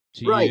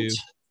to Right. you.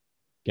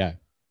 Go.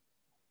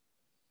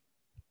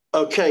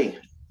 Okay,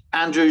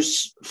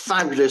 Andrew's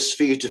fabulous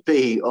for you to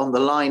be on the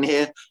line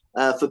here.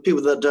 For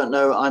people that don't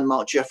know, I'm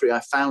Mark Jeffery. I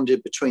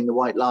founded Between the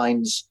White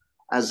Lines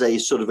as a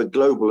sort of a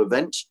global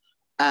event.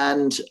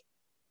 And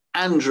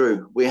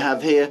Andrew, we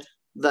have here,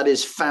 that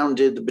is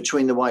founded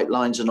Between the White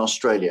Lines in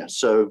Australia.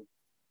 So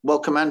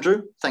welcome,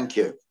 Andrew. Thank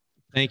you.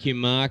 Thank you,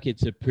 Mark.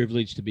 It's a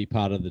privilege to be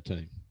part of the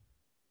team.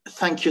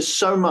 Thank you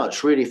so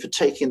much, really, for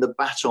taking the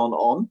baton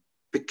on,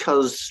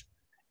 because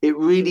it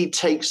really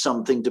takes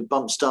something to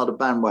bump start a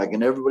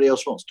bandwagon. Everybody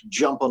else wants to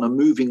jump on a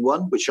moving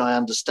one, which I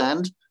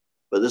understand,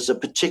 but there's a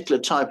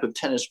particular type of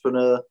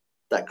tennispreneur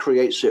that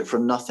creates it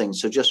from nothing.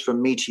 So just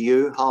from me to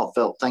you,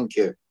 heartfelt thank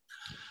you.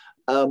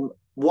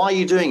 Why are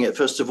you doing it,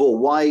 first of all?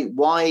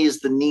 Why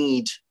is the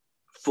need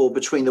for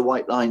Between the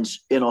White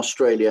Lines in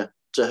Australia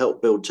to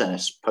help build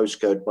tennis,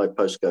 postcode by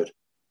postcode?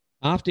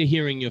 After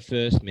hearing your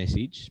first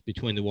message,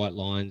 Between the White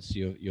Lines,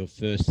 your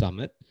first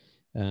summit,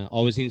 I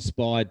was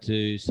inspired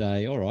to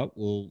say, all right,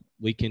 well,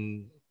 we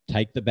can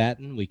take the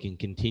baton, we can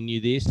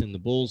continue this, and the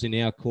ball's in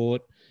our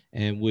court,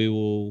 and we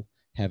will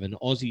have an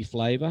Aussie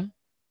flavour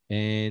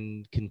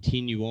and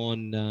continue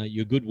on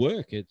your good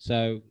work.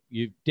 So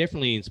you've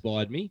definitely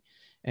inspired me,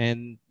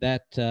 and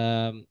that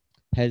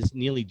has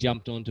nearly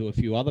jumped onto a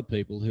few other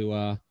people who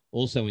are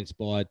also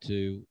inspired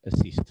to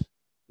assist,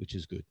 which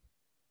is good.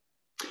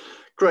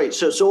 Great.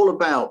 So it's all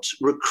about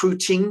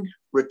recruiting,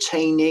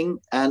 retaining,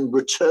 and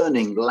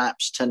returning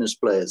lapsed tennis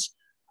players.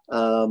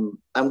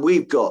 And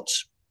we've got,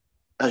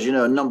 as you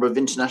know, a number of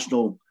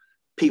international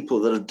people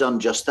that have done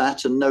just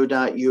that. And no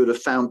doubt you would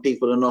have found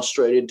people in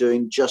Australia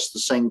doing just the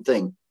same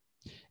thing.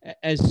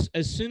 As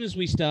soon as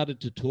we started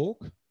to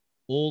talk,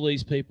 all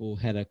these people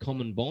had a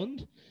common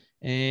bond,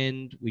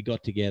 and we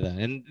got together.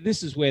 And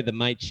this is where the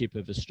mateship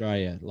of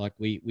Australia, like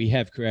we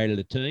have created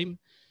a team,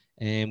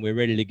 and we're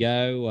ready to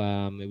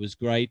go. It was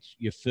great.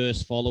 Your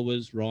first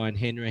followers, Ryan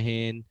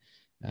Hanrahan,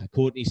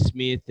 Courtney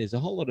Smith. There's a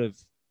whole lot of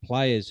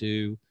players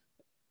who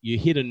you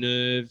hit a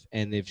nerve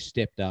and they've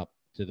stepped up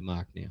to the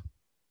mark now.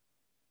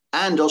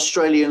 And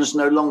Australians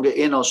no longer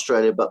in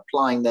Australia, but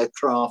plying their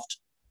craft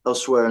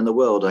elsewhere in the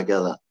world, I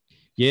gather.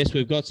 Yes,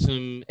 we've got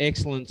some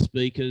excellent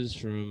speakers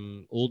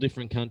from all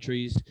different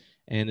countries.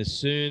 And as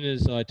soon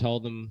as I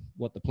told them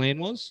what the plan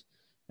was,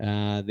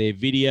 their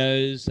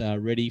videos are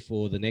ready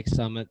for the next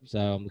summit, so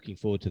I'm looking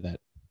forward to that.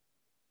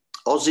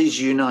 Aussies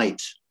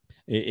unite.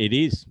 It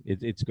is.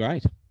 It's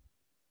great.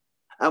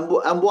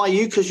 And why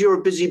you? Because you're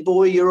a busy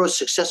boy, you're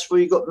successful,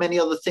 you've got many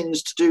other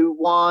things to do.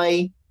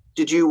 Why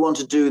did you want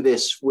to do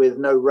this with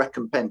no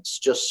recompense,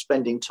 just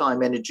spending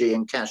time, energy,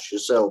 and cash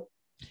yourself?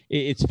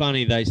 It's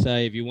funny, they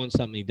say if you want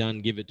something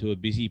done, give it to a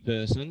busy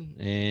person,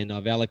 and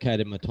I've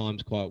allocated my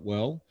times quite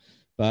well.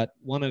 But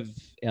one of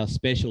our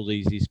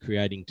specialties is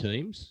creating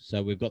teams.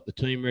 So we've got the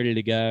team ready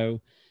to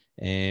go,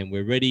 and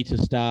we're ready to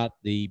start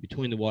the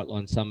Between the White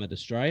Line Summit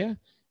Australia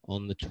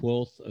on the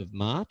 12th of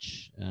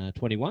March,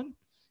 21.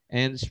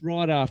 And it's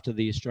right after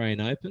the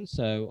Australian Open.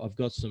 So I've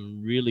got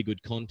some really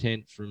good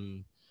content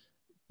from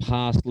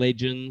past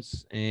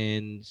legends,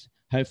 and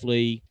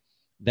hopefully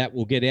that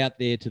will get out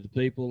there to the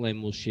people,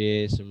 and we'll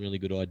share some really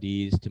good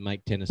ideas to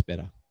make tennis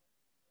better.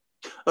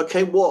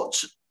 Okay,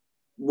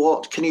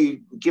 what can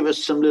you give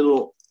us some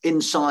little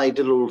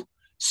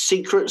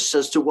secrets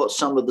as to what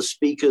some of the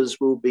speakers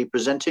will be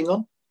presenting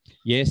on?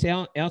 Yes,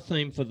 our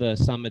theme for the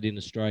summit in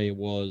Australia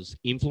was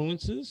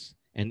influencers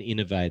and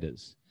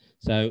innovators.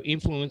 So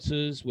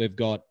influencers, we've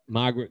got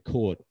Margaret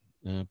Court,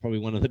 probably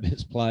one of the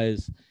best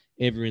players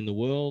ever in the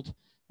world,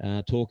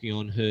 talking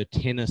on her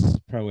tennis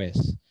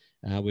prowess.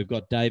 We've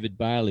got David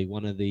Bailey,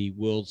 one of the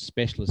world's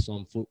specialists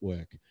on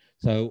footwork.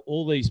 So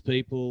all these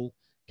people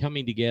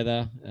coming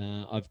together.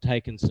 I've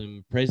taken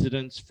some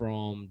presidents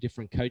from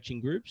different coaching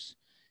groups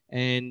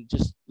and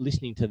just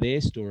listening to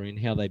their story and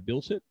how they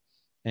built it.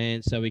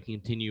 And so we can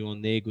continue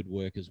on their good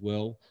work as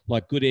well.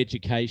 Like good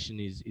education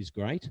is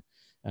great.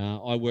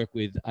 I work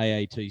with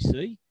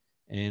AATC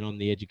and I'm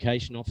the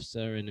education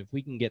officer. And if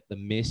we can get the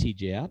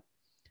message out,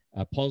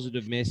 a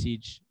positive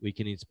message, we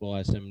can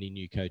inspire so many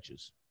new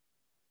coaches.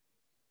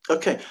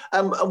 Okay.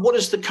 What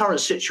is the current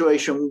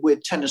situation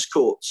with tennis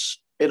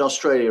courts in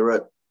Australia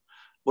at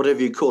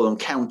whatever you call them,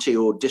 county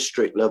or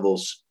district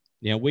levels?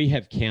 Now, we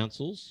have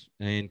councils,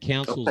 and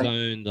councils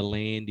own the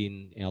land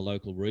in our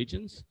local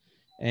regions.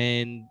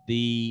 And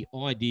the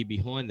idea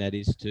behind that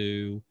is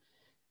to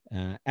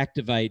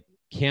activate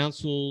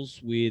councils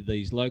with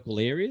these local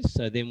areas.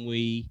 So then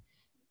we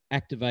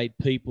activate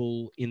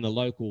people in the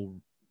local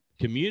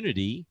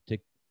community to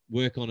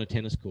work on a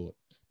tennis court.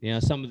 Now,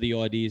 some of the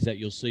ideas that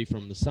you'll see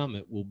from the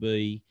summit will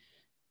be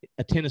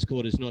a tennis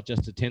court is not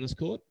just a tennis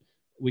court.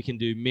 We can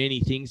do many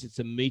things. It's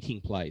a meeting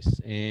place.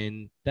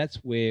 And that's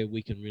where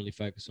we can really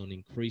focus on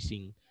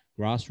increasing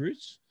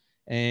grassroots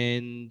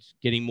and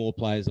getting more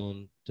players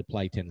on to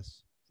play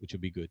tennis, which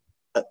will be good.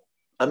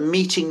 A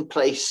meeting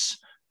place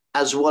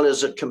as well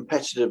as a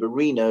competitive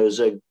arena is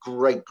a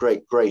great,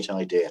 great, great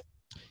idea.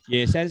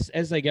 Yes,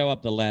 as they go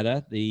up the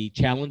ladder, the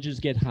challenges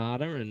get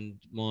harder, and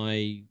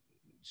my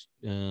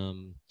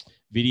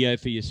video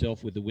for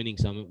yourself with the Winning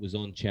Summit was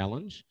on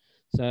challenge.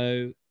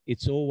 So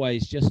it's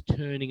always just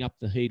turning up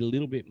the heat a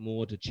little bit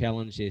more to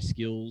challenge their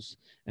skills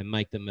and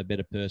make them a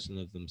better person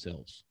of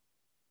themselves.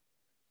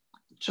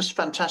 Just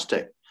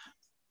fantastic.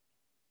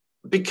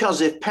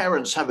 Because if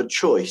parents have a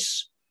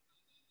choice,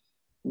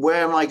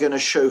 where am I going to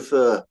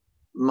chauffeur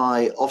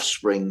my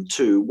offspring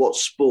to, what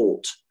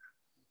sport?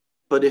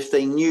 But if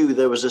they knew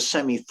there was a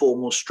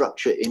semi-formal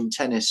structure in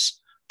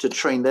tennis to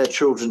train their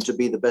children to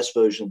be the best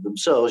version of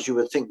themselves, you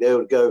would think they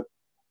would go,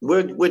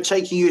 we're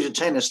taking you to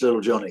tennis,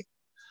 little Johnny.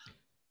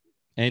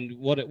 And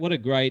what a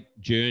great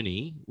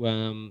journey.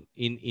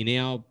 In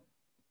our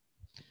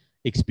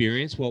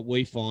experience, what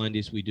we find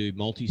is we do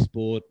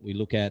multi-sport. We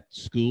look at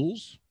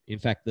schools. In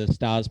fact, the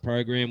STARS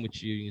program,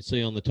 which you can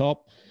see on the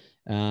top,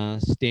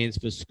 stands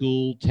for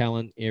School,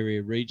 Talent,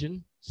 Area,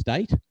 Region,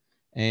 State.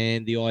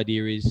 And the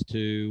idea is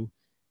to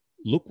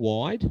look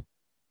wide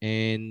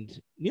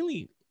and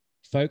nearly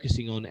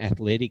focusing on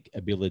athletic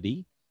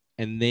ability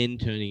and then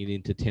turning it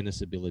into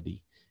tennis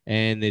ability.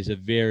 And there's a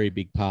very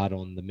big part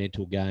on the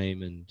mental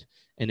game and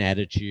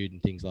attitude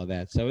and things like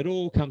that. So it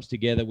all comes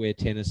together where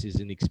tennis is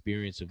an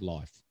experience of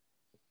life.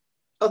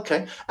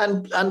 Okay.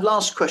 And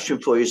last question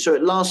for you. So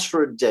it lasts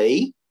for a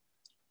day.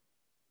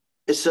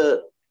 It's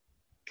a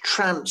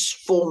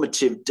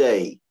transformative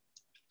day.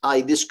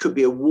 This could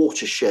be a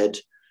watershed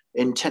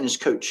in tennis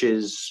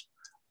coaches'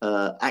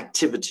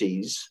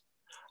 activities.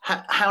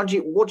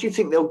 What do you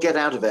think they'll get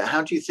out of it?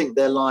 How do you think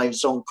their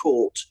lives on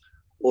court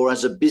or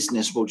as a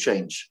business will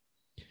change?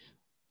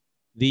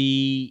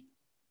 The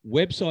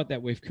website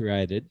that we've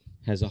created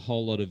has a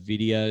whole lot of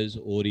videos,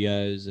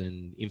 audios,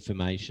 and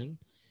information.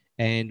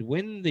 And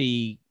when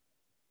the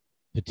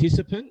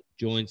participant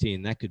joins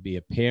in, that could be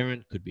a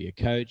parent, could be a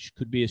coach,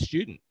 could be a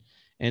student.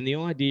 And the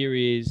idea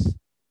is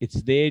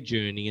it's their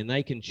journey and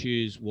they can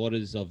choose what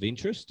is of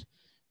interest.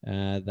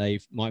 They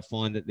might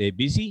find that they're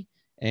busy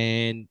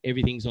and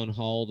everything's on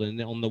hold,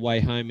 and on the way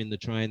home in the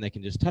train, they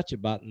can just touch a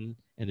button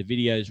and the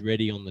video is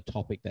ready on the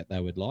topic that they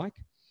would like.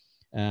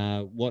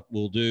 What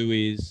we'll do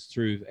is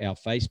through our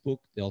Facebook,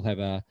 they'll have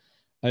a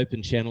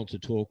open channel to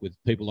talk with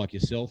people like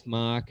yourself,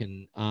 Mark,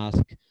 and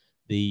ask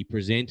the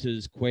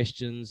presenters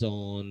questions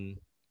on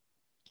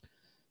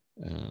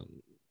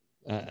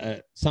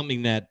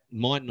something that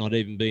might not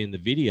even be in the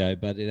video,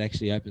 but it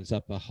actually opens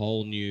up a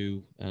whole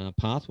new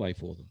pathway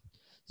for them.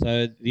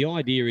 So the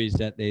idea is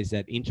that there's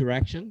that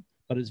interaction,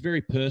 but it's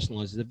very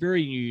personalized. It's a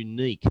very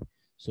unique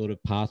sort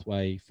of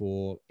pathway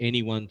for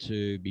anyone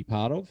to be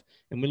part of.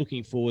 And we're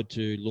looking forward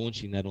to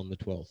launching that on the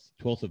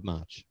 12th of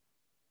March.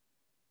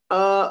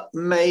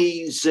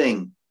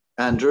 Amazing,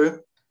 Andrew.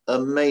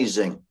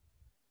 Amazing.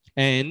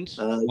 And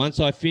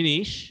once I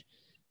finish,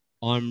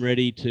 I'm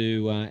ready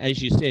to,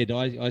 as you said,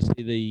 I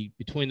see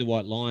between the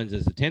white lines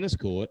as a tennis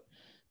court,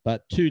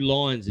 but 2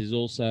 lines is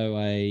also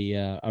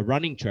a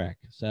running track.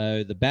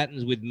 So the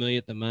baton's with me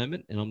at the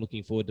moment, and I'm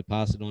looking forward to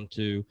pass it on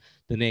to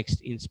the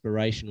next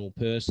inspirational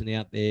person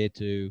out there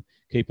to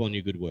keep on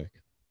your good work.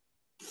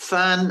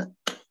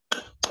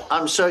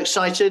 I'm so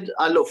excited.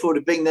 I look forward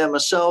to being there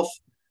myself.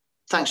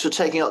 Thanks for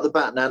taking up the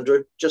baton,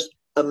 Andrew. Just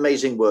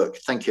amazing work.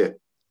 Thank you.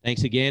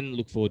 Thanks again.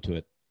 Look forward to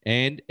it.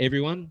 And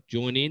everyone,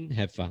 join in,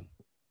 have fun.